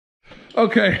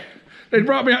Okay, they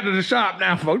brought me out to the shop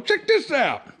now, folks. Check this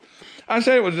out. I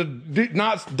said it was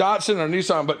not Datsun or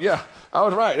Nissan, but yeah, I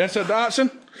was right. That's a Datsun?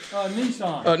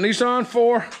 Nissan. Nissan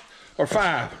 4 or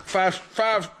 5?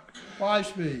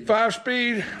 5-speed.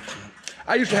 5-speed.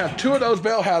 I used to have 2 of those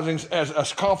bell housings as a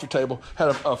coffee table.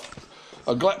 Had a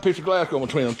piece of glass going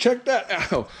between them. Check that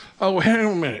out. Oh, hang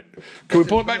on a minute. Can we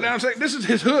pull it back down and say, this is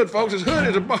his hood, folks. His hood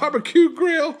is a barbecue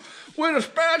grill with a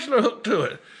spatula hooked to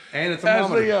it. And it's a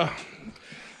thermometer.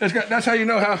 That's how you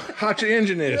know how hot your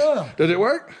engine is. Yeah. Does it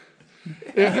work?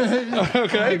 Yeah.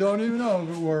 Okay. I don't even know if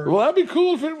it works. Well, that'd be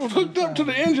cool if it was hooked up to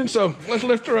the engine. So let's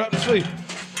lift her up and see.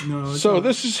 No, so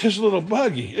this is his little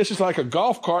buggy. This is like a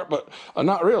golf cart, but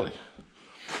not really.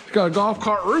 It's got a golf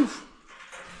cart roof.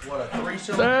 What, a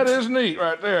 3-cylinder? That is neat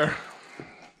right there.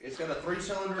 It's got a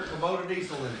 3-cylinder Kubota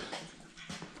diesel in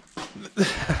it.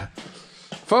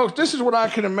 Folks, this is what I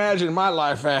can imagine my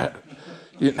life at.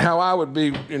 How I would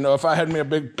be, if I had me a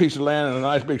big piece of land and a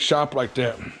nice big shop like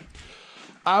that.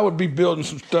 I would be building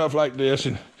some stuff like this.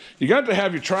 And you got to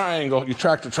have your triangle, your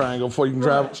tractor triangle, before you can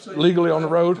drive legally on the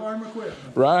road. Farm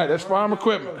equipment. Right, that's farm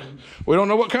equipment. We don't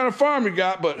know what kind of farm you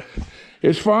got, but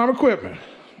it's farm equipment.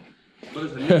 But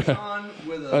it's a Nissan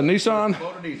with a Nissan.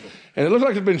 Kubota diesel. And it looks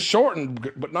like it's been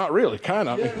shortened, but not really, kind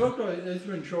of. Yeah, it looked like it's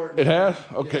been shortened. It has?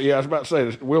 Okay, yeah, I was about to say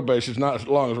the wheelbase is not as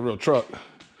long as a real truck.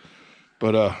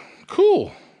 But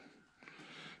cool.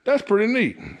 That's pretty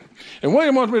neat. And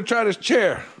William wants me to try this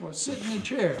chair. Well, sit in the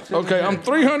chair. Okay, I'm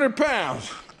 300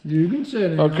 pounds. You can sit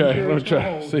in it. Okay, let me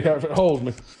try. See how if it holds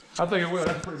me. I think it will.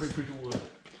 That's a pretty big piece of wood.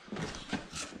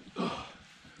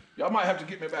 Y'all might have to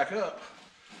get me back up.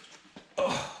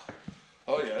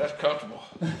 Oh yeah, that's comfortable.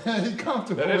 It's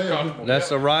comfortable. That is comfortable. That's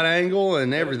the right angle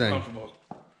and everything. Comfortable.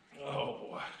 Oh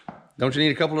boy. Don't you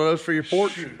need a couple of those for your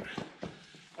porch? Shoot.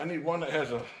 I need one that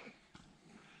has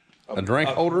A drink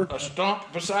holder? A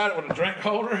stump beside it with a drink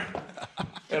holder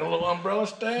and a little umbrella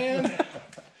stand.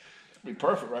 Be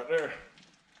perfect right there.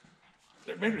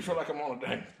 It makes me feel like I'm on a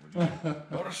dang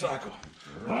motorcycle.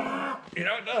 You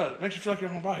know, it does. It makes you feel like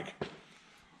you're on a bike.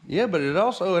 Yeah, but it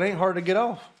ain't hard to get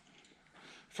off.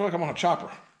 I feel like I'm on a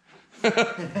chopper.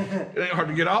 It ain't hard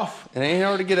to get off. It ain't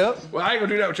hard to get up. Well, I ain't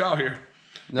gonna do that with y'all here.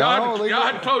 No, y'all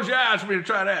had to close your eyes for me to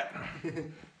try that.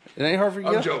 It ain't hard for you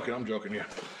to get up. I'm joking, yeah.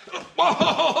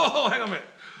 Whoa, hang on a minute.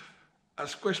 I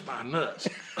squished my nuts.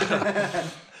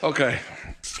 Okay.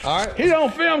 All right. He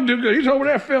don't film too good. He's over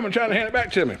there filming, trying to hand it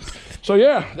back to me. So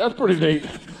yeah, that's pretty neat.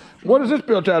 What is this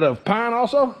built out of? Pine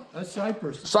also? That's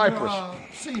cypress. Cypress.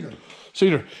 Cedar.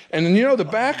 Cedar. And then the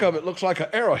back of it looks like an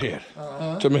arrowhead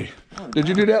to me. Did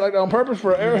you do that like that on purpose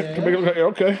for an arrowhead? To make it look like,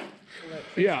 okay.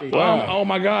 Yeah. Wow. Oh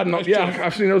my God. No, yeah,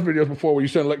 I've seen those videos before where you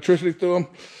send electricity through them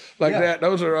like that.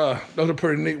 Those are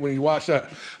pretty neat when you watch that.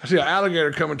 I see an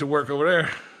alligator coming to work over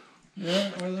there.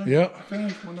 Yeah. Well, Yep.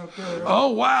 One up there. Oh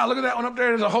wow, look at that one up there.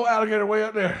 There's a whole alligator way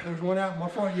up there. There's one out in my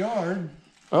front yard.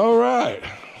 All right.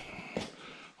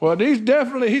 Well, he's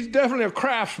definitely a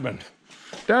craftsman.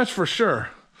 That's for sure.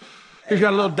 He's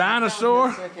got a little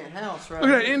dinosaur. Second house right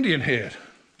Look at that Indian head.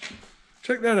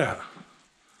 Check that out.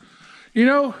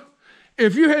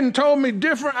 If you hadn't told me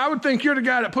different, I would think you're the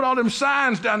guy that put all them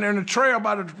signs down there in the trail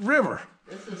by the river.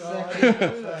 This is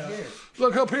second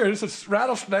Look up here. This is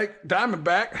rattlesnake,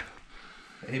 diamondback.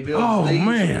 He builds these.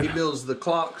 Man. He builds the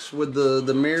clocks with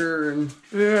the mirror and.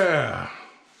 Yeah.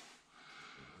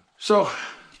 So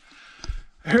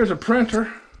here's a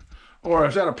printer, or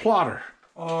is that a plotter?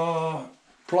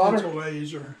 Plotter? It's a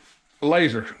laser.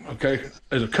 Laser. Okay.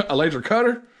 Is a laser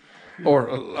cutter, or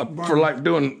for like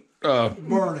doing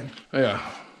Burning. Yeah.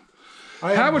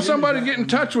 How would somebody get in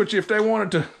touch with you if they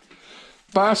wanted to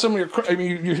buy some of your? I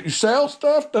mean, you sell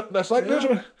stuff that's like this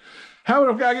one. How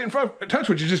would a guy get in touch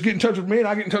with you? Just get in touch with me, and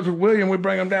I get in touch with William. We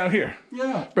bring them down here.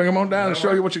 Yeah. Bring them on down and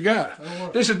show you what you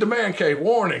got. This is the man cave.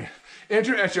 Warning: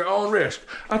 enter at your own risk.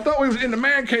 I thought we was in the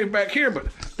man cave back here, but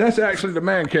that's actually the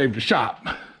man cave, the shop,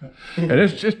 and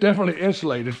it's just definitely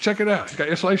insulated. Check it out. It's got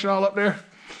insulation all up there.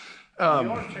 You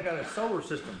want to check out a solar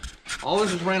system. All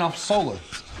this is ran off solar.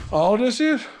 All this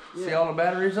is? See all the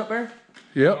batteries up there?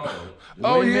 Yep.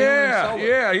 Oh windmill yeah,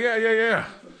 and yeah.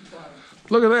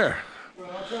 Look at there. Well,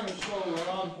 I'll turn the solar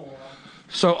on for him.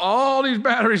 So all these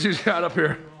batteries he's got up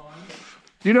here.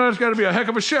 There's got to be a heck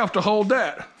of a shelf to hold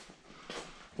that.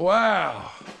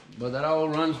 Wow. But that all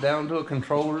runs down to a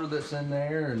controller that's in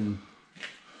there, and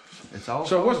it's all.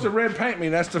 So what's the red paint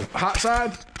mean? That's the hot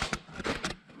side?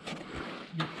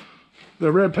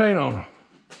 The red paint on them.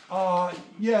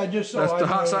 Yeah, just so That's the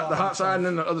hot know, side. The hot side, and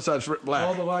then the other side's black.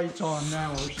 All the lights on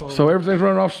now are solar. So everything's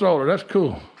running off solar. That's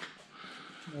cool.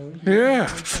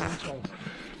 Yeah.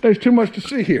 There's too much to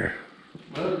see here.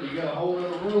 Well, you got a whole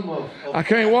other room of I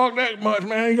can't walk that much,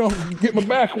 man. You're gonna get my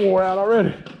back wore out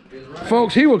already.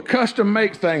 Folks, he will custom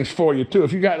make things for you too.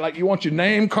 If you got like you want your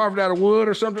name carved out of wood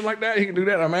or something like that, he can do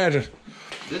that, I imagine.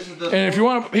 This is the And if you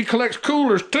want, he collects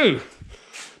coolers too,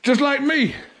 just like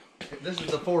me. This is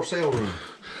the for sale room.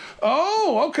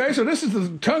 Oh, okay. So this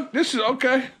is this is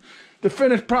okay. The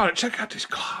finished product. Check out these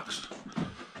clocks.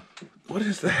 What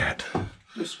is that?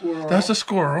 The squirrel. That's a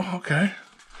squirrel. Okay.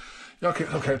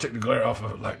 Okay. Take the glare off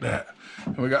of it like that.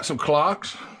 And we got some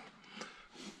clocks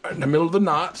right in the middle of the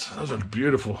knots. Those are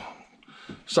beautiful.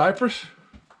 Cypress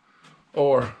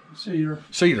or Cedar.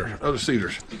 cedar. Those are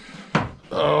cedars.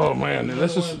 Oh man, and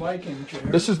this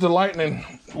is the lightning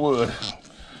wood.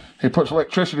 He puts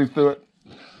electricity through it.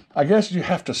 I guess you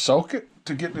have to soak it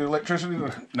to get the electricity.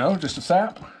 No, just the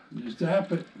sap. Just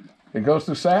tap it. It goes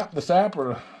through the sap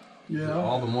or Yeah.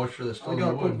 All the moisture that's still I in the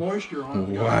gotta put wood. moisture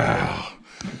on it. wow.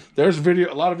 There's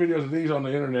a lot of videos of these on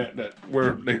the internet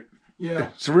where they. Yeah.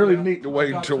 It's really Yeah. neat to I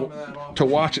wait got some of that on. to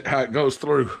watch it how it goes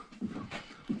through.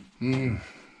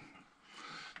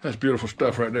 That's beautiful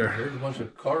stuff right there. There's a bunch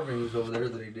of carvings over there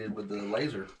that he did with the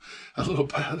laser. There's a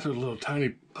little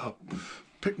tiny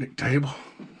picnic table.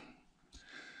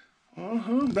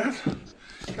 That's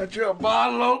got you a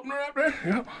bottle opener up there.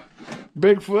 Yep.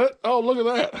 Bigfoot. Oh, look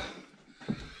at that.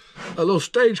 A little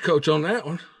stagecoach on that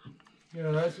one.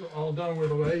 Yeah, that's all done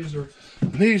with a laser.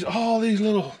 All these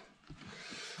little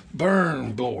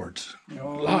burn boards. You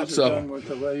know, Lots these are of done them. with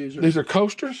the laser. These are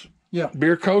coasters. Yeah.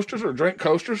 Beer coasters or drink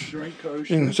coasters. Drink You coaster.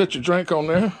 can set your drink on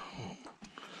there.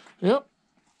 Yep.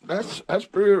 That's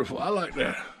beautiful. I like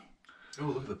that. Oh,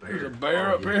 look at the bear. There's a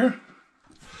bear up here.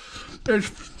 There's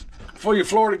for your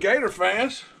Florida Gator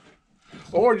fans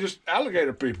or just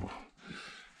alligator people.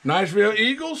 Niceville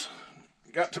Eagles.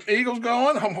 Got some eagles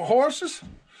going, horses,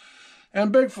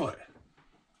 and Bigfoot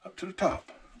up to the top.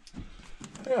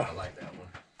 Yeah. I like that one.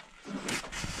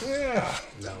 Yeah.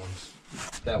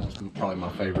 That one's probably my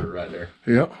favorite right there.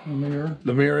 Yep. Mirror.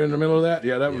 The mirror in the middle of that.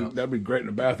 Yeah, that'd be great in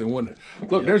the bathroom, wouldn't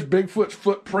it? Look, there's Bigfoot's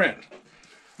footprint.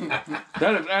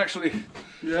 That is actually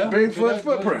Yeah. Bigfoot's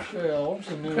footprint. Shelves,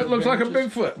 and then It looks like a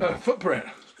benches. Bigfoot footprint.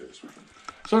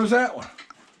 So does that one.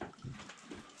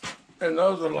 And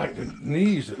those are like the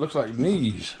knees. It looks like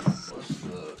knees.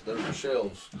 Those are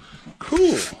shelves.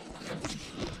 Cool.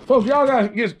 Folks, y'all gotta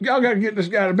get this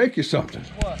guy to make you something.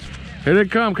 What? Here they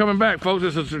come, coming back, folks.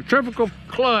 It's a centrifugal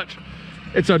clutch.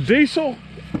 It's a diesel.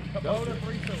 A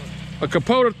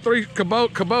Kubota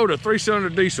 3-cylinder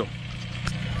diesel.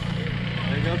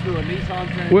 They go through a Nissan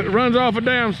transmission. It runs off a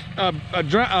damn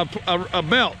a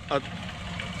belt.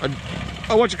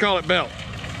 What you call it, belt?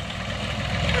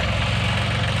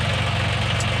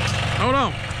 Hold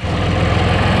on.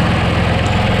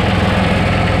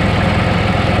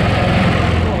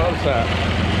 On the other side.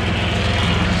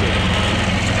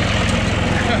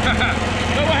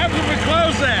 Now what happens if we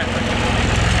close that?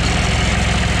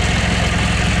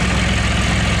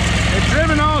 It's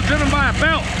driven by a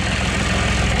belt.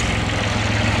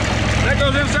 That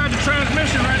goes inside the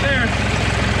transmission right there.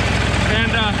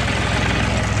 And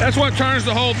that's what turns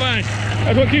the whole thing.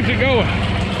 That's what keeps it going.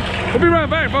 We'll be right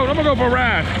back, folks. I'm gonna go for a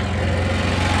ride.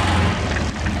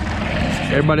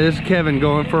 Everybody, this is Kevin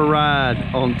going for a ride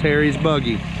on Terry's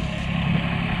buggy.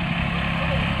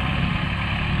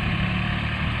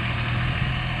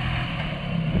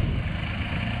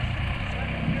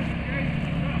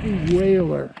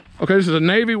 Whaler. Okay, this is a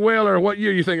Navy Whaler. What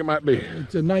year you think it might be?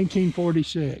 It's a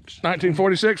 1946.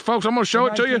 1946. Folks, I'm gonna show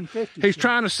it to you. 1956. He's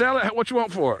trying to sell it. What you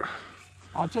want for it?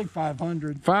 I'll take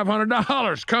 500.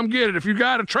 $500. Come get it. If you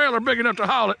got a trailer big enough to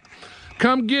haul it,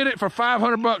 come get it for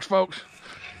 500 bucks, folks.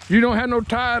 You don't have no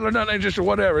title or nothing, just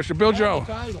whatever. It's to build your own.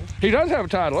 Title. He does have a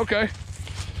title, okay.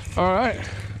 All right.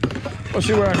 Let's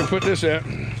see where I can put this at.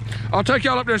 I'll take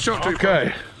y'all up there and show it to you.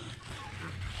 Okay.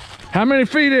 How many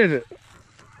feet is it?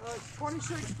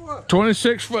 26 foot.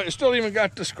 26 foot. It still even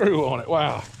got the screw on it.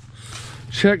 Wow.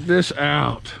 Check this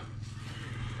out.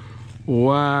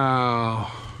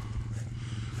 Wow.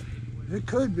 It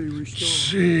could be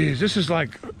restored. Jeez, this is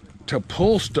like to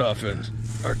pull stuff in,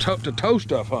 or to tow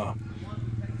stuff, huh?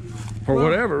 Or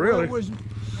whatever, really.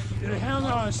 It hung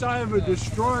on the side of a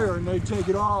destroyer, and they take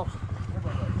it off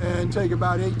and take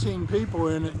about 18 people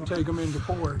in it and take them into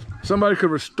port. Somebody could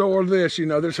restore this, you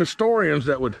know. There's historians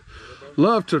that would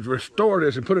love to restore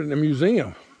this and put it in a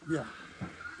museum. Yeah.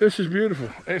 This is beautiful.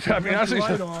 It's, I mean, I see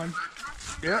Light some, on.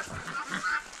 yeah.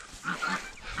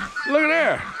 Look at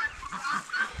there.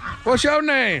 What's your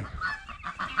name?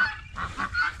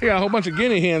 You got a whole bunch of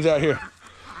guinea hens out here.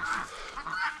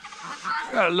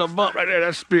 Got a little bump right there.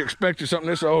 That's to be expected, something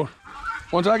this old.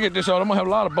 Once I get this old, I'm gonna have a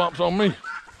lot of bumps on me.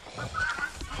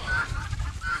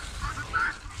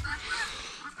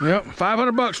 Yep,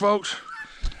 500 bucks, folks.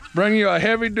 Bring you a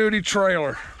heavy duty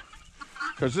trailer.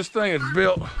 Because this thing is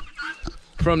built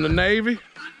from the Navy,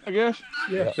 I guess.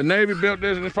 Yes. The Navy built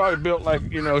this, and it's probably built like,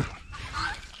 you know,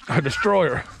 a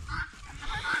destroyer.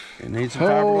 It needs some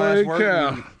fiberglass Holy work.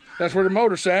 cow. That's where the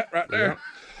motor sat, right there. Yeah.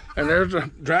 And there's the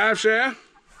drive shaft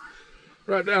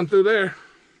right down through there.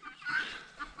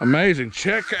 Amazing.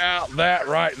 Check out that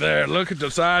right there. Look at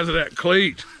the size of that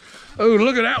cleat. Oh,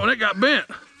 look at that one. It got bent.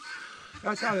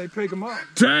 That's how they pick them up.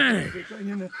 Dang.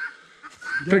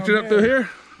 Picked it up through here?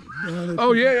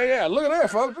 Oh, yeah. Look at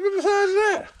that, folks. Look at the size of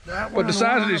that. But the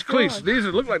size of these cleats, these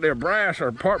look like they're brass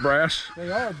or part brass.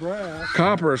 They are brass.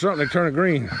 Copper or something. They turn it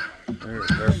green. They're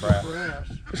brass.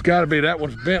 It's got to be that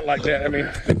one's bent like that. I mean,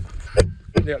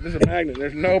 yeah, this is a magnet.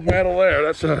 There's no metal there.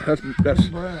 That's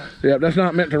Brass. yeah. That's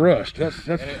not meant to rust. That's.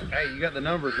 Hey, you got the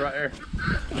numbers right there.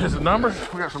 Here's the numbers.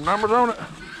 We got some numbers on it.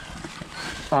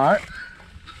 All right.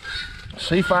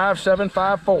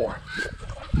 C5754.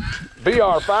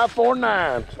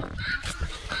 BR549.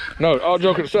 No, all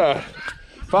joking aside.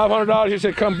 $500. He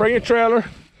said, come bring your trailer.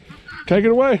 Take it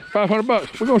away. 500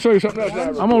 bucks. We're gonna show you something else.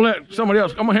 I'm gonna let somebody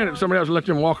else. I'm gonna hand it to somebody else and let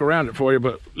them walk around it for you.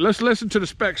 But let's listen to the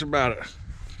specs about it.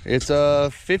 It's a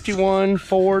 51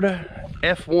 Ford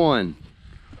F1.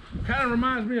 Kind of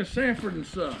reminds me of Sanford and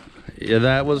Son. Yeah,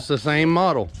 that was the same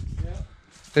model.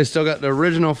 They still got the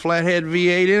original flathead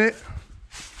V8 in it.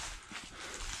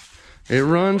 It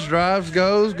runs, drives,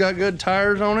 goes, got good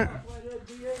tires on it.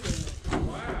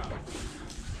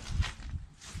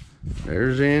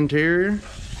 There's the interior.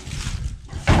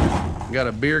 Got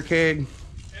a beer keg. And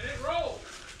it rolls.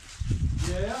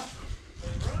 Yeah.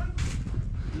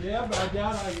 Yeah, but I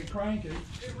doubt I can crank it.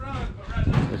 It runs, but right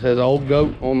now. It says Old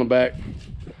Goat on the back.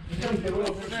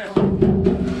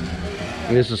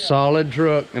 It's a solid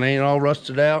truck. It ain't all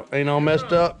rusted out, ain't all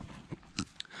messed up.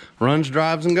 Runs,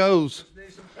 drives, and goes.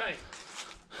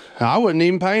 I wouldn't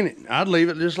even paint it. I'd leave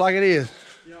it just like it is.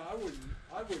 Yeah, I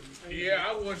wouldn't. Yeah,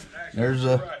 I wouldn't actually. There's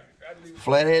a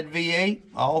flathead V8,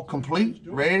 all complete,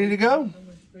 ready to go.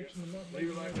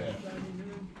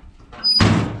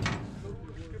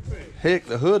 Heck,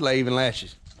 the hood even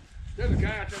lashes. There's a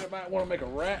guy out there that might want to make a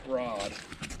rat rod.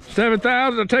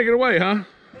 7,000 to take it away, huh?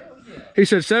 He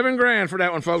said 7 grand for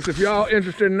that one, folks. If y'all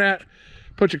interested in that,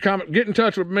 put your comment. Get in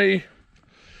touch with me.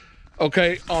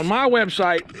 Okay, on my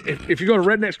website, if you go to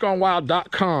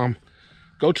rednecksgonewild.com,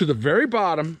 go to the very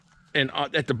bottom, and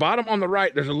at the bottom on the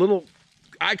right, there's a little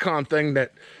icon thing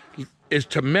that is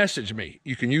to message me.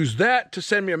 You can use that to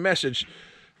send me a message.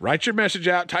 Write your message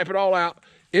out, type it all out.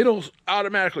 It'll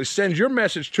automatically send your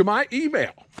message to my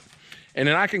email. And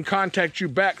then I can contact you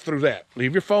back through that.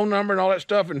 Leave your phone number and all that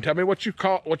stuff and tell me what you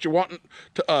want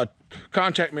to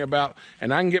contact me about,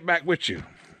 and I can get back with you.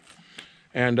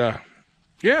 And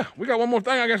yeah, we got one more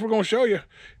thing I guess we're going to show you.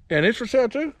 And it's for sale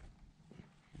too?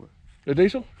 The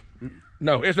diesel?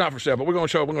 No, it's not for sale, but we're going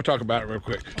to talk about it real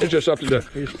quick. It's just something to...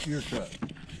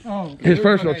 Oh, His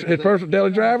personal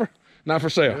daily driver? Not for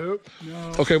sale. nope,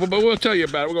 no. Okay, but we'll tell you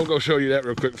about it. We're going to go show you that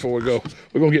real quick before we go.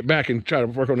 We're going to get back and try to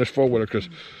work on this four-wheeler because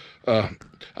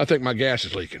I think my gas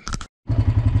is leaking.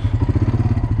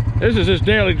 This is his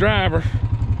daily driver.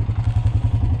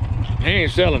 He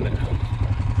ain't selling it.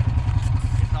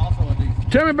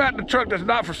 Tell me about the truck that's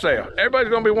not for sale. Everybody's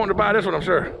going to be wanting to buy this one, I'm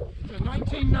sure. It's a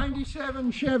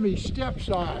 1997 Chevy step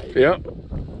side. Yep.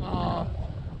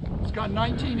 It's got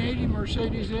 1980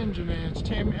 Mercedes engine in it.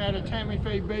 It's out of Tammy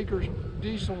Faye Baker's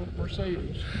diesel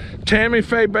Mercedes. Tammy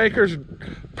Faye Baker's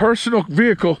personal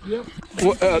vehicle. Yep.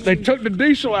 They took the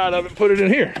diesel out of it and put it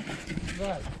in here.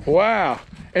 Right. Wow.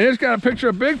 And it's got a picture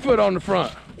of Bigfoot on the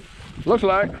front. Looks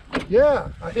like. Yeah,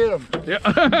 I hit him.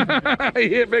 Yeah.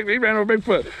 He ran over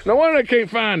Bigfoot. No wonder they can't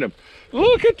find him.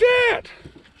 Look at that.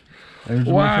 There's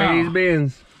Wow.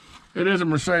 Mercedes-Benz. It is a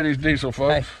Mercedes diesel,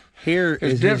 folks. Hey, here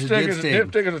His is his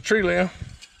dipstick is a tree limb.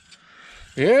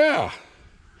 Yeah.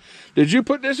 Did you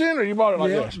put this in or you bought it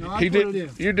like Yeah, this? no, I He put did. it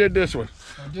in. You did this one.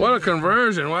 What a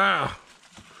conversion. Wow.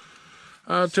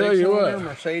 I'll tell you what.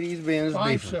 Mercedes-Benz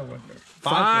Five diesel.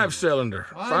 cylinder.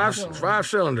 Five cylinder. Five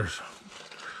cylinders.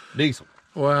 Diesel.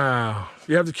 Wow.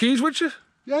 You have the keys with you?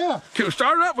 Yeah. Can we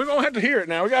start it up? We're going to have to hear it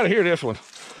now. We got to hear this one.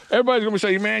 Everybody's going to be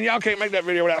saying, man, y'all can't make that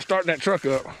video without starting that truck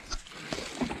up.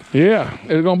 Yeah.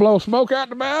 Is it going to blow smoke out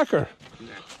the back or?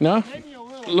 No? Maybe a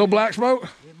little. A little black smoke?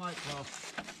 It might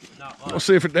blow. We'll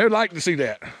see if they'd like to see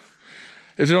that.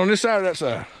 Is it on this side or that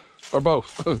side? Or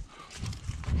both?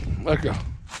 Let's go.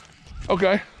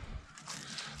 Okay.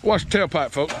 Watch the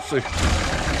tailpipe, folks. Let's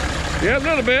see. Yeah, a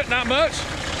little bit, not much.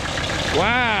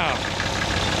 Wow.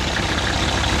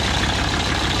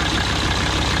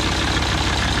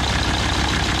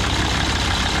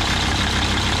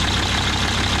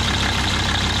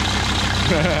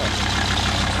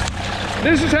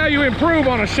 This is how you improve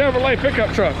on a Chevrolet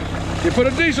pickup truck. You put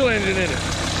a diesel engine in it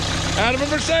out of a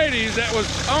Mercedes that was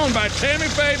owned by Tammy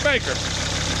Faye Baker.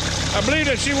 I believe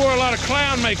that she wore a lot of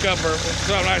clown makeup or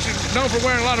something. She's known for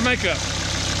wearing a lot of makeup.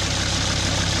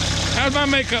 How's my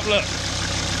makeup look?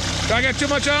 Do I got too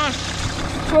much on?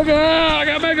 Look out, I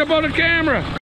got makeup on the camera.